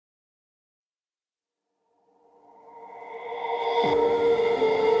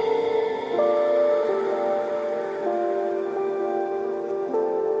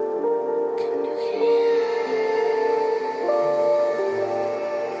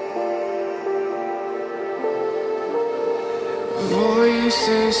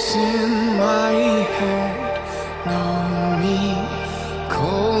voices in my head know me,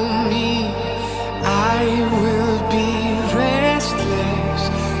 call me. I will be restless.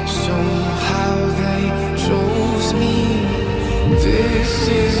 Somehow they chose me. This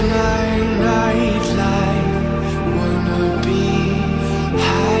is my nightlife. Wanna be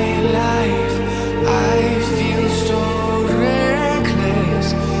high life. I feel so reckless,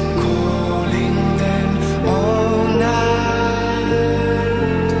 calling them all night.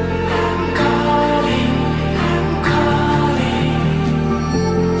 I'm calling, I'm calling.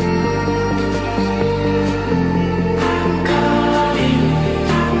 I'm calling,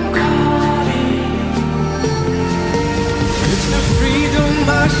 I'm calling. It's the freedom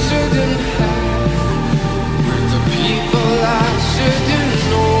I shouldn't have, with the people I shouldn't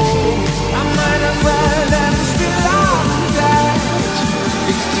know. I might as well and still I'm that.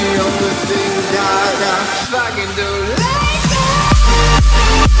 It's the only thing that I fucking do.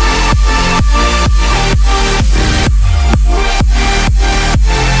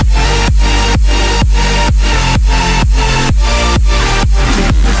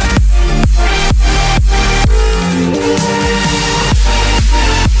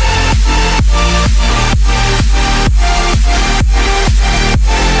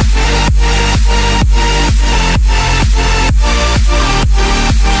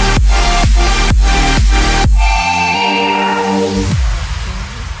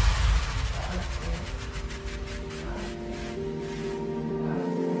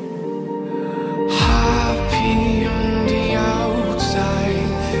 Happy on the outside,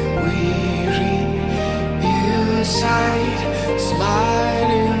 weary inside,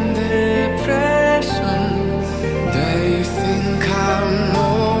 smiling depression. They think I'm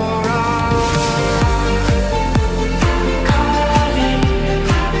alright. I'm calling,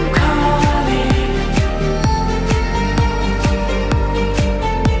 I'm calling.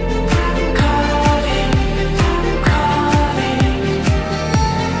 I'm calling, I'm calling.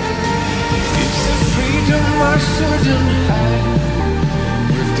 It's the freedom I shouldn't have,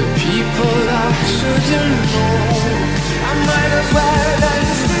 with the people I shouldn't know. I might as well and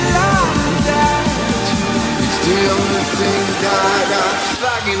still I'm that. It's the only thing that I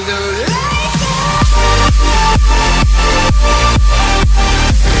fucking do.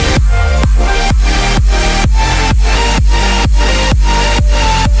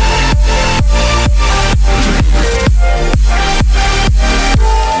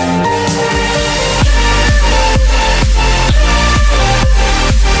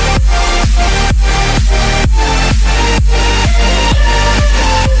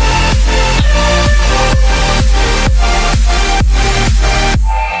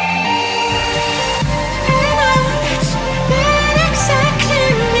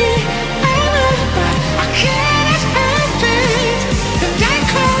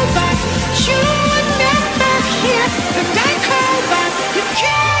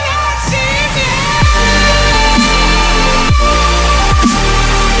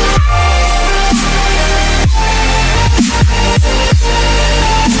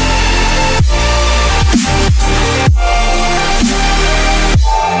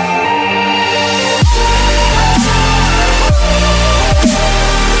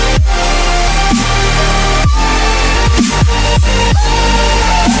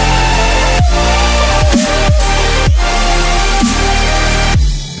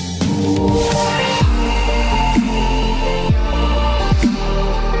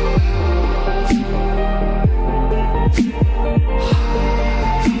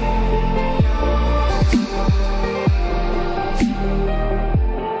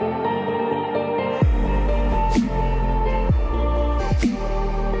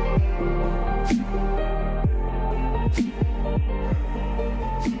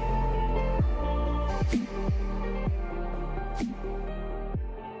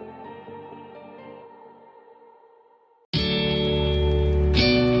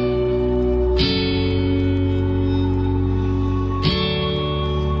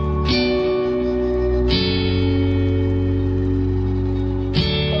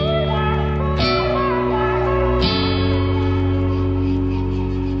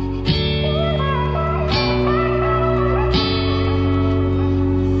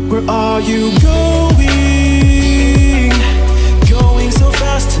 Where are you going? Going so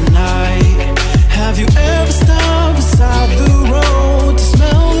fast tonight. Have you ever stopped beside the road to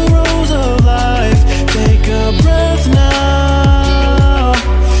smell the rose of life? Take a breath now.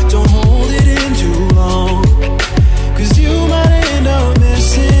 Don't hold it in too long, 'cause you might end up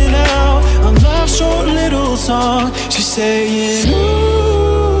missing out on life's short little song. She's saying,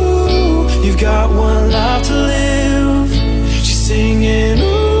 ooh, you've got one life to live. She's singing,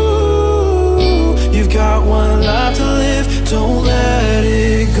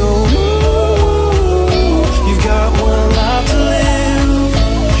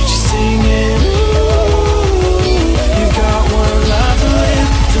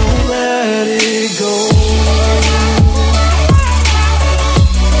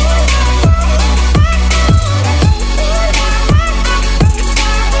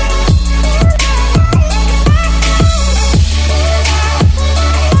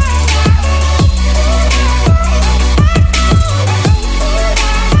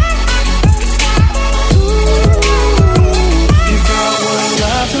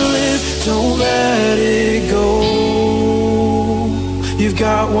 You've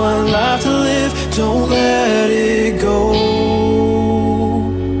got one life to live, don't let it go.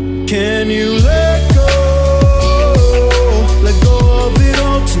 Can you let go of it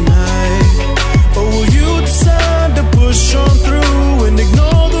all tonight? Or will you decide to push on through and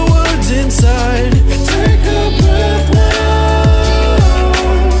ignore the words inside? Take a breath now,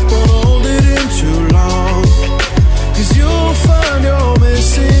 don't hold it in too long, 'cause you'll find you're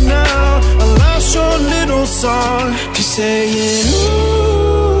missing out a last short little song. She's saying,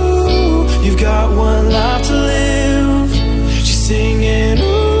 ooh, you've got one life to live. She's singing,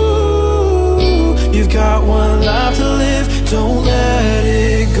 ooh, you've got one life to live, don't let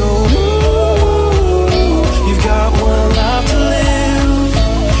it go. Ooh, you've got one life to live.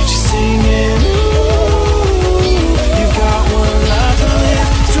 She's singing, ooh, you've got one life to live,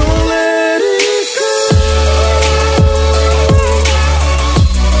 don't let it go.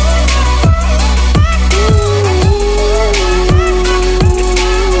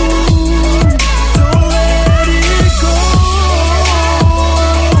 Don't let it go.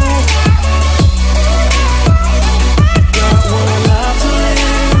 Got one life to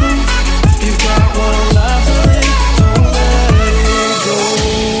live. You've got one life to live. Don't let it go.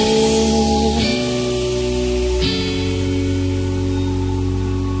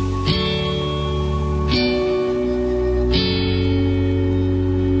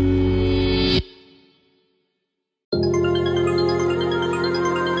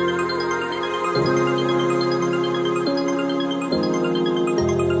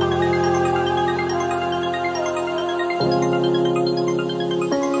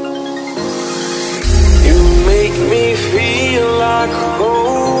 You make me feel like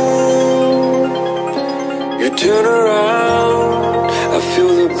home. You turn around, I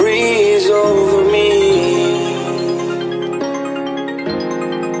feel the breeze over me.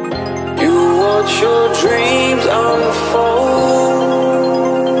 You watch your dreams unfold.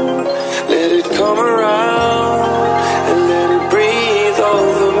 Let it come around and let it breathe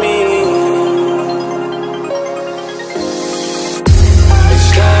over me. It's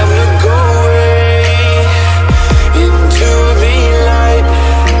time to go away into the light.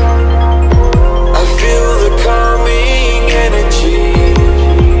 I feel the calming energy.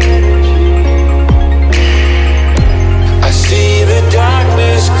 I see the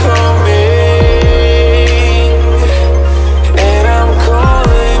darkness coming, and I'm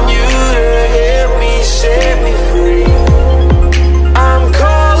calling you to help me set me free. I'm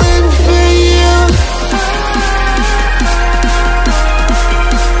calling for you.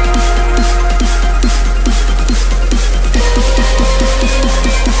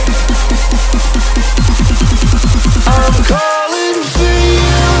 I'm calling for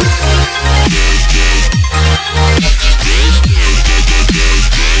you.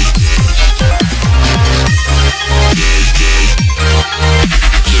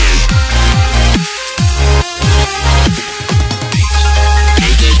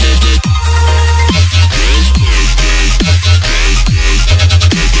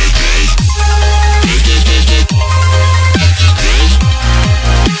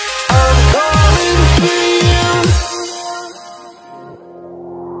 I'm calling for you.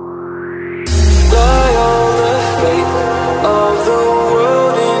 Lie all the fate of the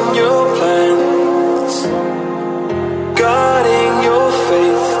world in your plans, guarding your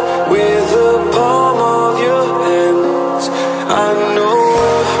faith with the palm of your hands. I know,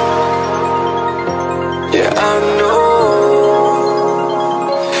 yeah, I know.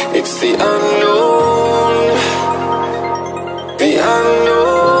 It's the unknown, the unknown.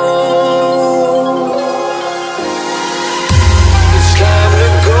 It's time to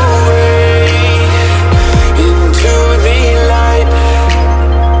go away into the light.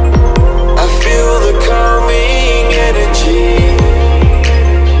 I feel the calming energy.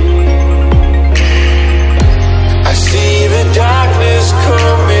 I see the darkness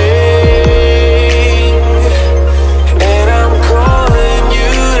coming, and I'm calling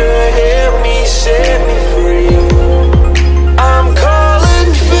you to help me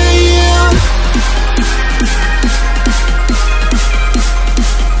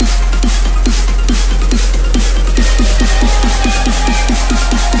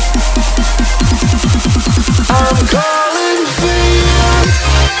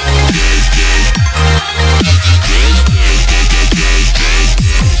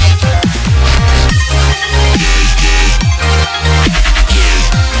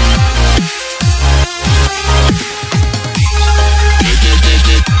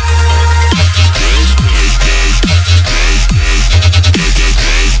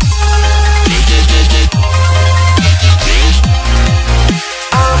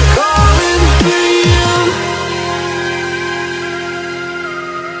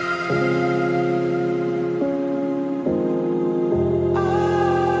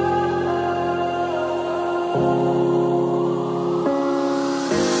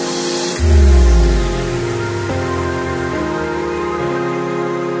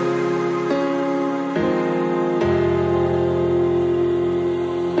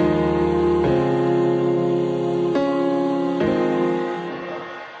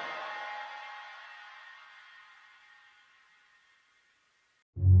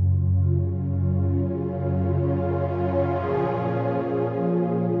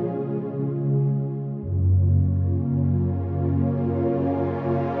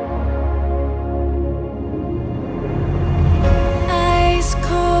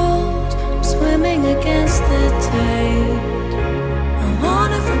hesitate. I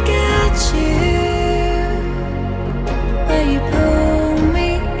wanna forget you, but you pull me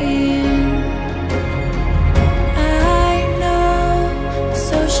in. I know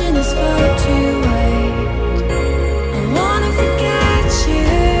this ocean is far too wide. I wanna forget you,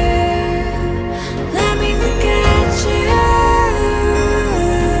 let me forget you.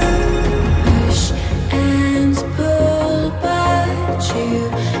 Push and pull, but you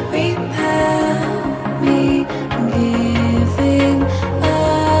repel me, giving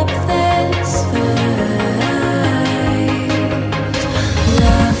up this fight.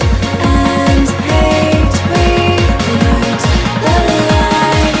 Love and hate, we blurred the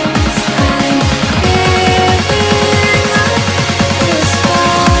lines. I'm giving up this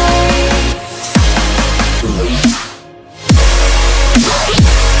fight.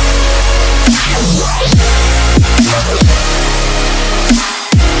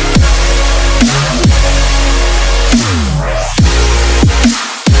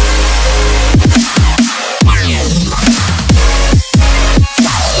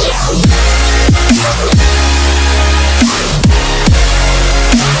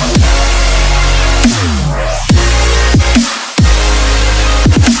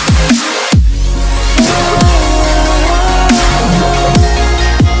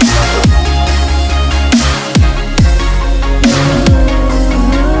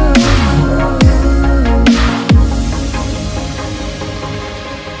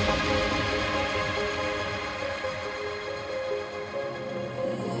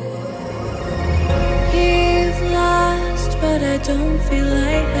 You've lost, but I don't feel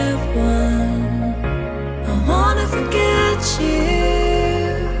I have won. I wanna forget you,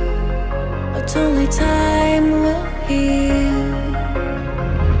 but only time will heal.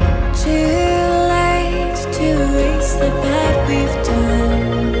 Too late to erase the bad we've done.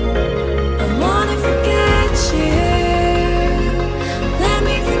 I wanna forget you, let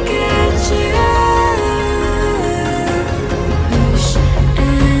me forget you. Push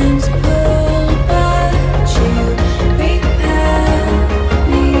and pull, but you repel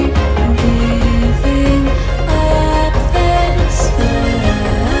me, giving up this fight.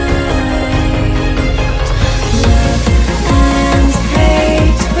 Love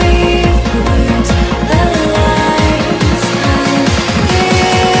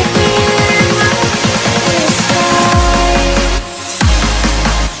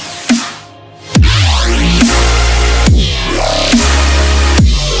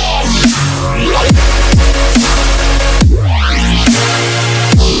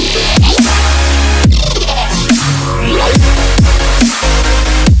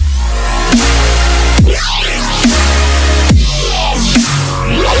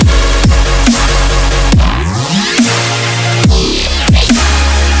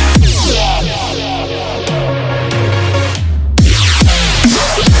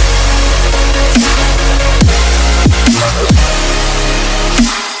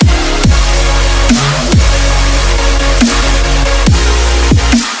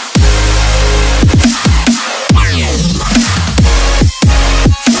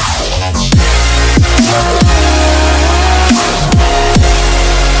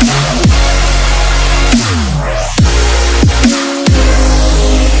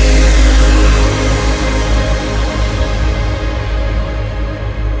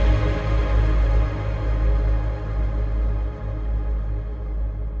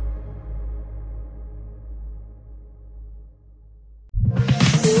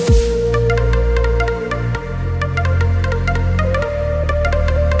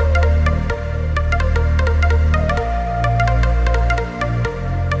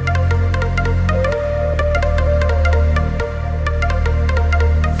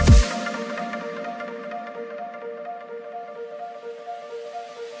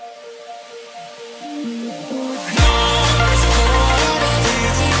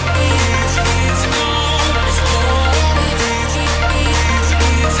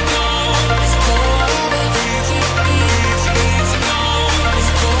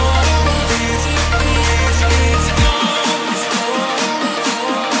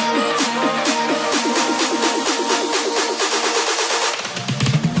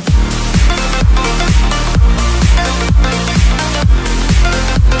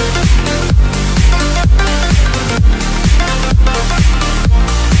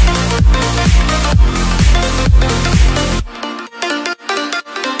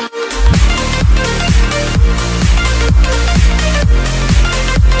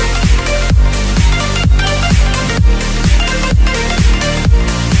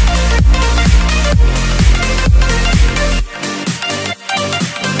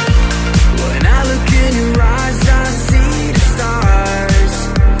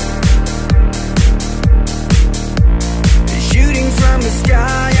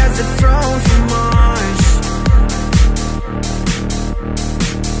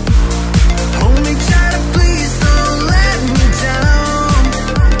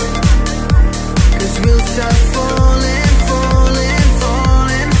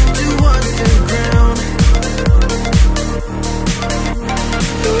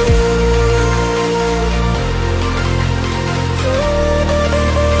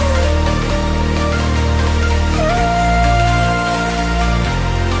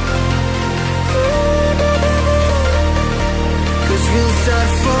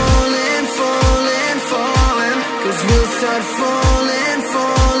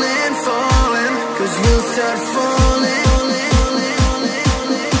start falling.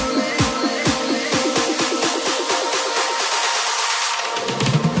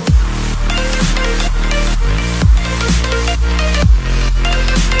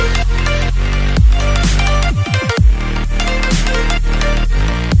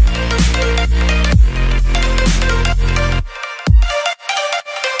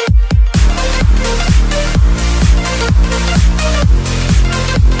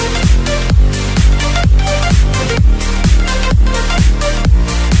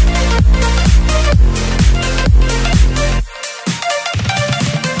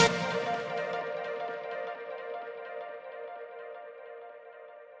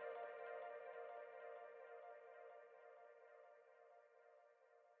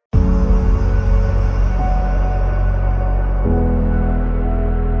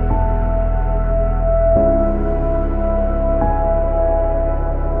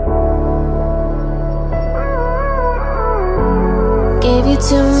 Gave you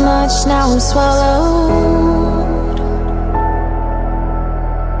too much, now I'm swallowed.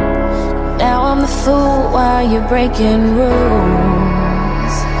 Now I'm the fool while you're breaking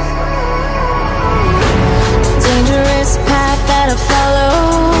rules. Dangerous path that I follow.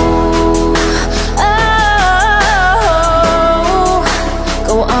 Oh,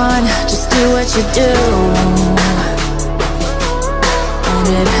 go on, just do what you do. And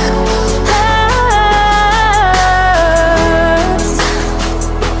it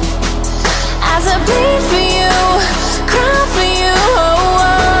bleed for you, cry for you, oh,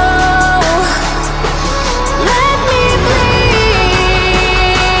 oh. Let me bleed.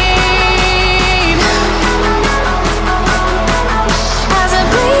 As I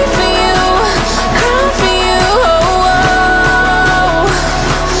bleed for you, cry for you, oh, oh.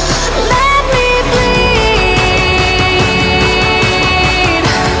 Let me bleed.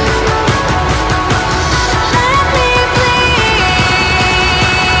 Let me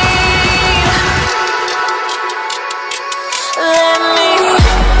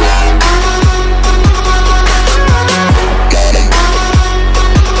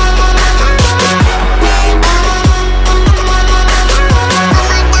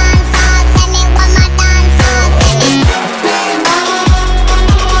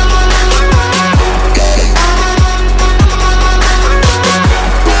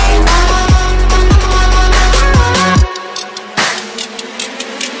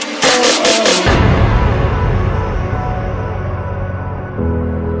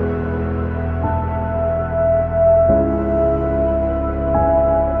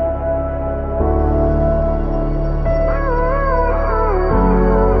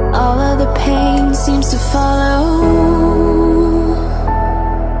seems to follow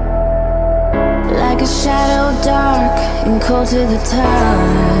like a shadow, dark and cold to the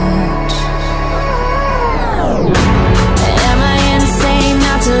touch. Am I insane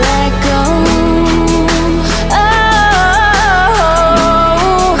not to let go?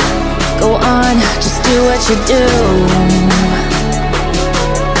 Oh, go on, just do what you do.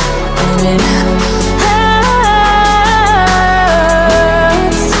 And it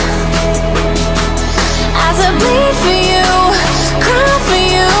bleed for you, cry for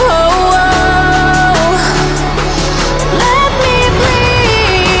you, oh, oh. Let me bleed.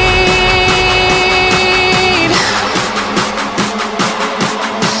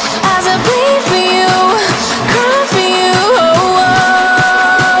 As I bleed for you, cry for you, oh,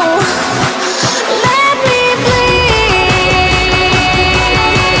 oh. Let me bleed.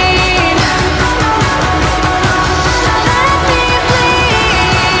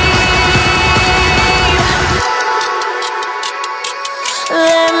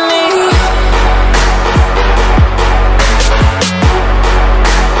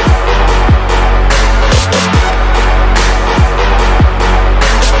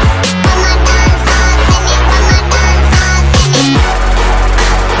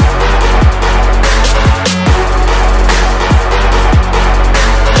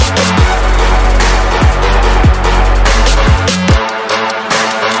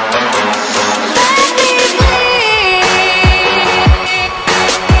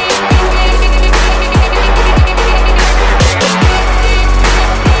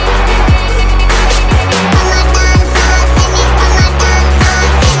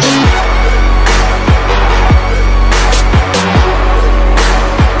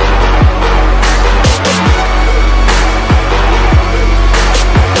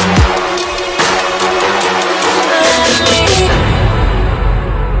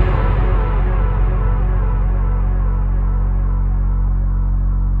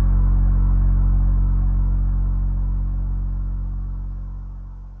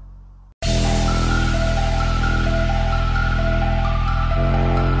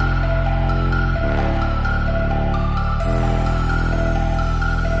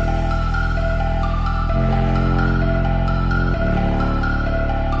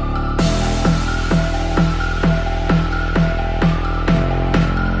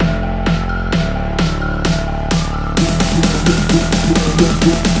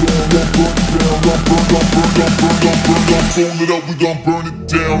 Fold it up, we gon' burn it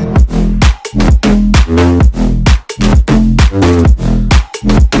down.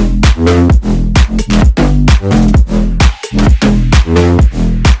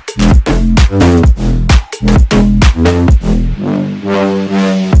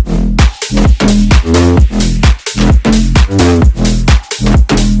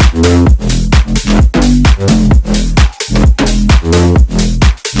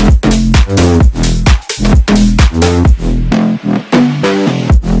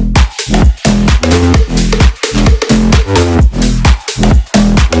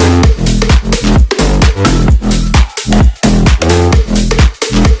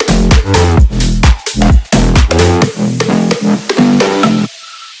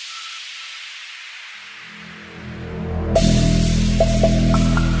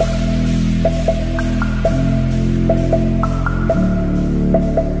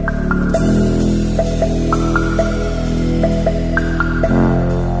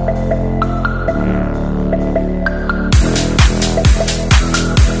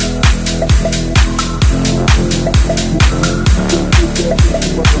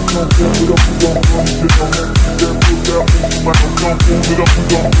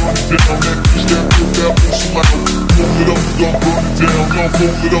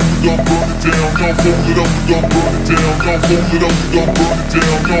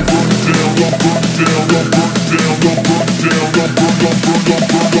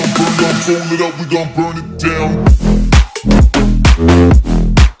 Fold it up, we gon' burn it down.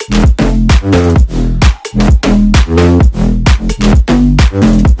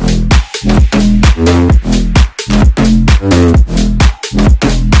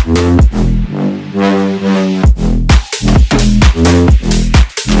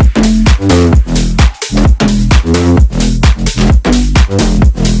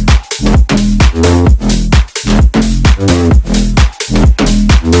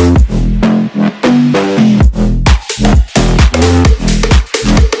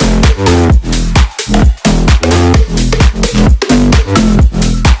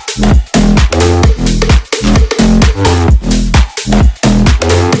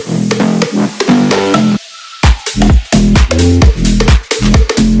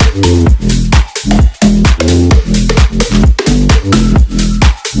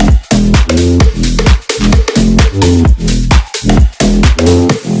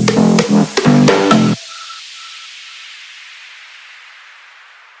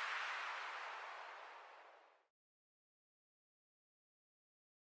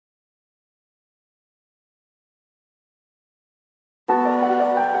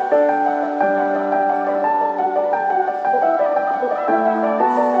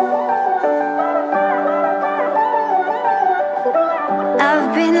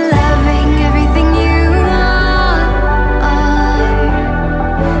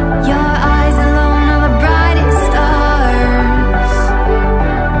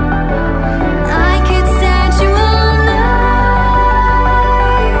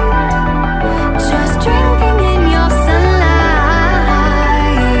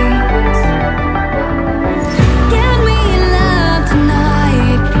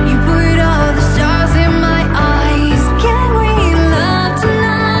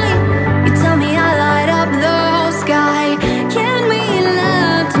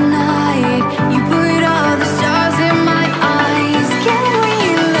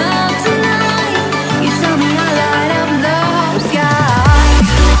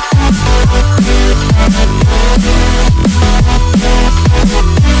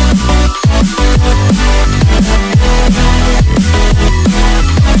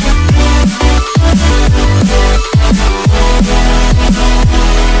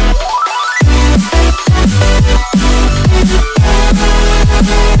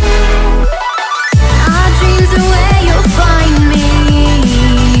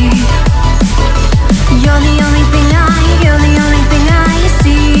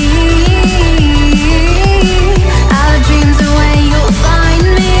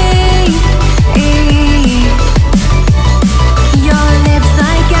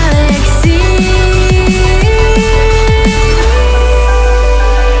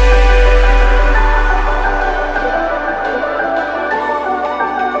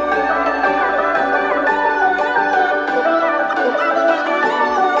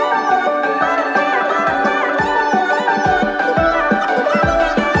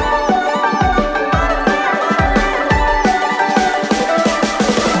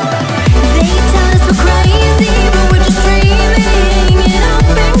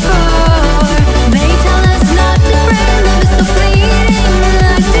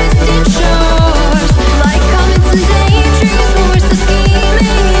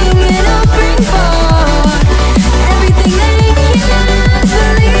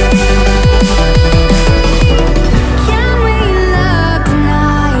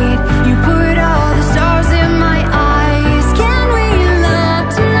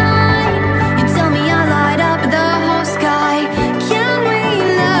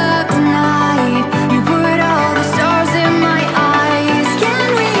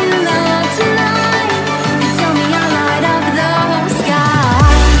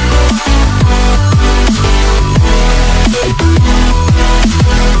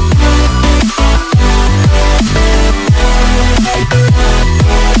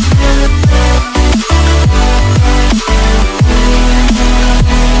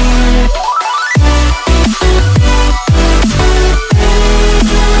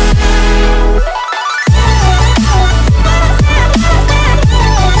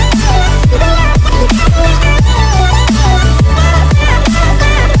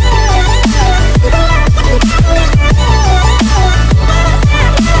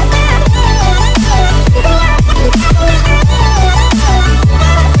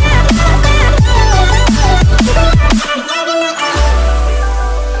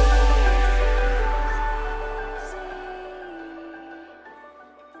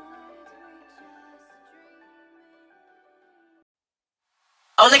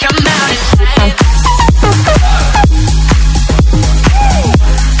 Only come out at night.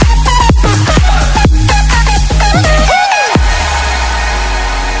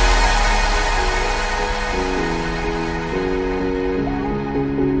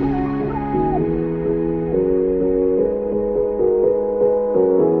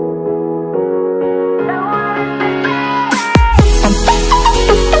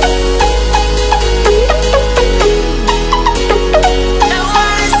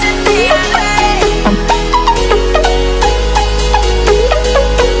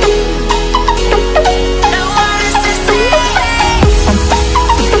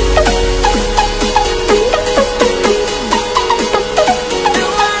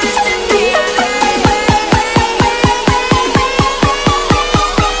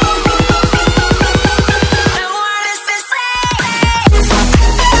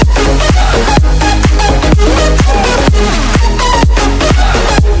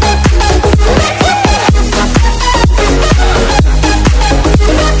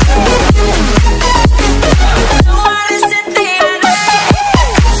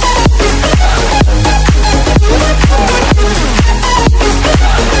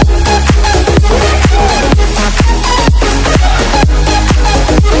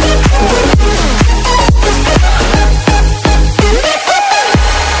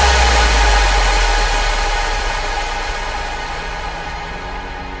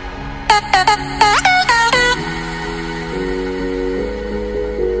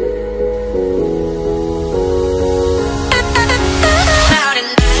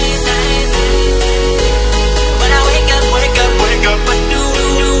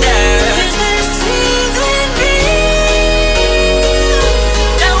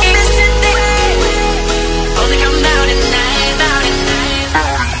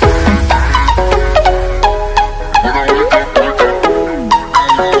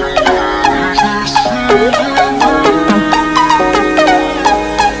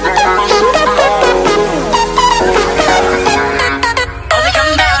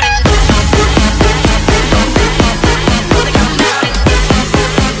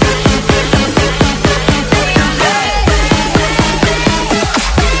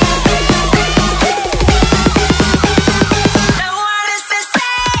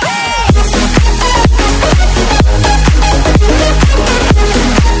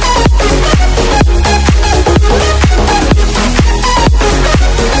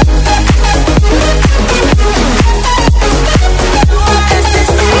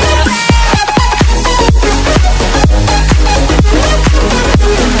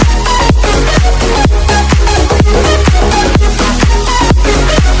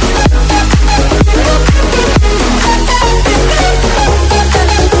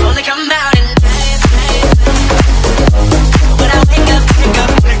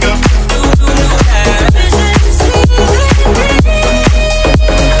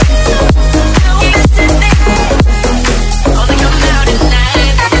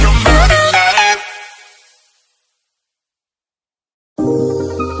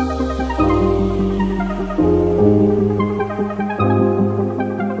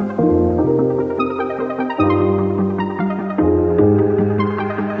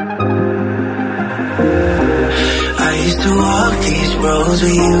 roads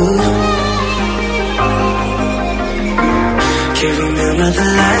with you. Can't remember the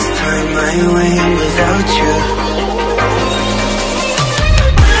last time I went without you.